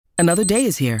Another day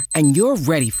is here, and you're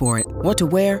ready for it. What to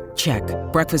wear? Check.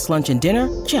 Breakfast, lunch, and dinner?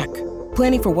 Check.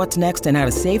 Planning for what's next and how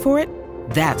to save for it?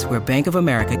 That's where Bank of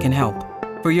America can help.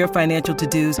 For your financial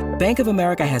to-dos, Bank of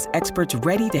America has experts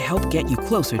ready to help get you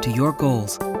closer to your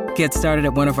goals. Get started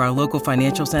at one of our local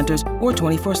financial centers or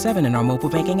 24/7 in our mobile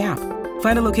banking app.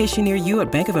 Find a location near you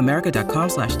at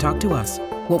bankofamerica.com/talktous.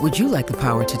 What would you like the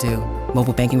power to do?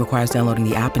 Mobile banking requires downloading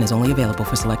the app and is only available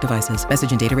for select devices.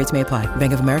 Message and data rates may apply.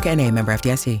 Bank of America N.A., member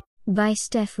FDIC. By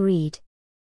Stef Reid.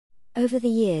 Over the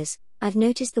years, I've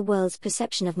noticed the world's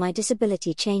perception of my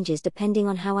disability changes depending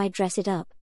on how I dress it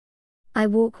up. I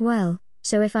walk well,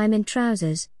 so if I'm in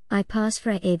trousers, I pass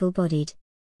for able-bodied.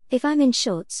 If I'm in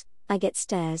shorts, I get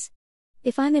stares.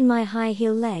 If I'm in my high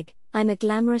heel leg, I'm a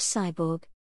glamorous cyborg.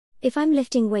 If I'm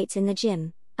lifting weights in the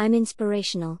gym, I'm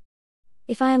inspirational.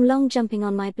 If I am long jumping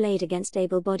on my blade against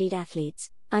able-bodied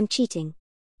athletes, I'm cheating.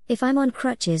 If I'm on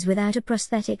crutches without a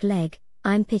prosthetic leg,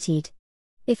 I'm pitied.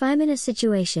 If I'm in a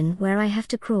situation where I have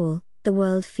to crawl, the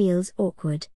world feels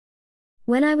awkward.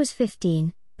 When I was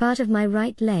 15, part of my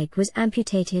right leg was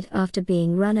amputated after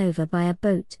being run over by a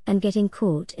boat and getting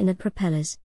caught in the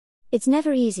propellers. It's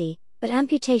never easy, but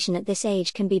amputation at this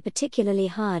age can be particularly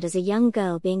hard as a young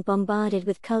girl being bombarded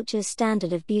with culture's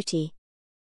standard of beauty.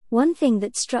 One thing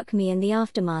that struck me in the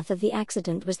aftermath of the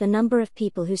accident was the number of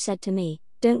people who said to me,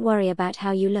 "Don't worry about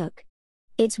how you look.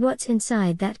 It's what's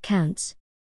inside that counts."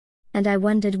 And I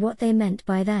wondered what they meant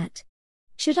by that.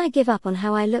 Should I give up on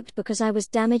how I looked because I was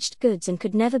damaged goods and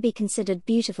could never be considered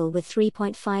beautiful with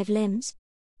 3.5 limbs?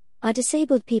 Are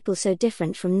disabled people so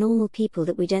different from normal people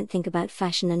that we don't think about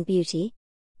fashion and beauty?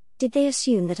 Did they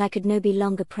assume that I could no be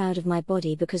longer proud of my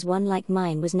body because one like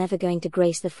mine was never going to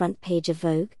grace the front page of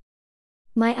Vogue?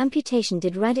 My amputation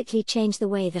did radically change the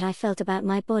way that I felt about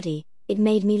my body. It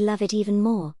made me love it even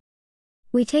more.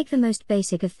 We take the most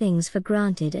basic of things for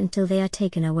granted until they are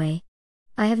taken away.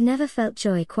 I have never felt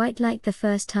joy quite like the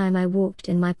first time I walked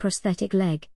in my prosthetic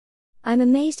leg. I'm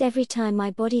amazed every time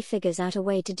my body figures out a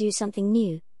way to do something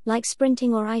new, like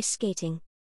sprinting or ice skating.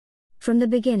 From the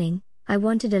beginning, I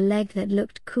wanted a leg that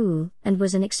looked cool and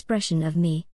was an expression of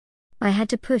me. I had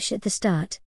to push at the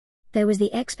start. There was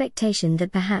the expectation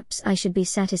that perhaps I should be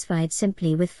satisfied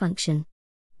simply with function.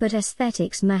 But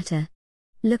aesthetics matter.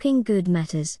 Looking good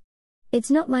matters. It's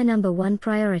not my number one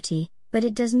priority, but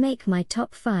it does make my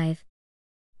top 5.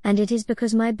 And it is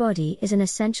because my body is an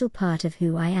essential part of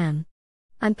who I am.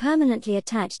 I'm permanently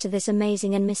attached to this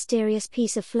amazing and mysterious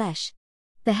piece of flesh.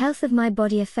 The health of my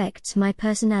body affects my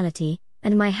personality,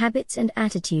 and my habits and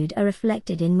attitude are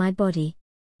reflected in my body.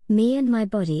 Me and my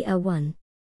body are one.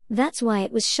 That's why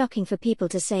it was shocking for people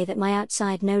to say that my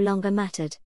outside no longer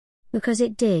mattered. Because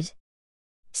it did.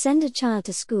 Send a child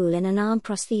to school in an arm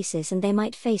prosthesis and they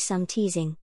might face some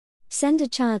teasing. Send a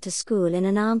child to school in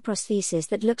an arm prosthesis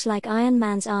that looks like Iron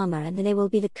Man's armor and they will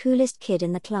be the coolest kid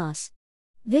in the class.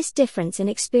 This difference in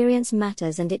experience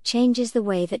matters and it changes the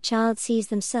way that child sees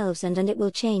themselves and it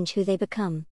will change who they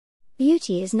become.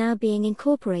 Beauty is now being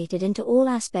incorporated into all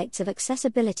aspects of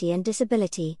accessibility and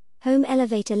disability. Home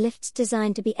elevator lifts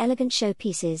designed to be elegant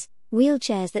showpieces,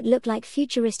 wheelchairs that look like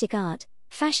futuristic art,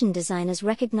 fashion designers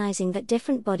recognizing that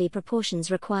different body proportions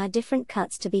require different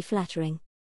cuts to be flattering.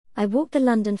 I walked the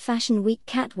London Fashion Week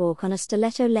catwalk on a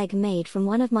stiletto leg made from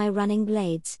one of my running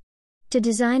blades. To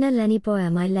designer Lenny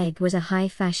Boyer, my leg was a high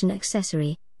fashion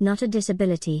accessory, not a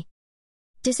disability.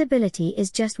 Disability is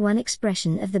just one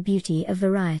expression of the beauty of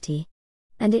variety.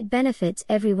 And it benefits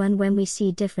everyone when we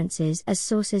see differences as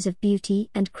sources of beauty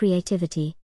and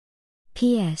creativity.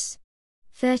 P.S.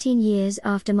 13 years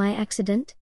after my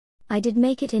accident, I did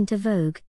make it into Vogue.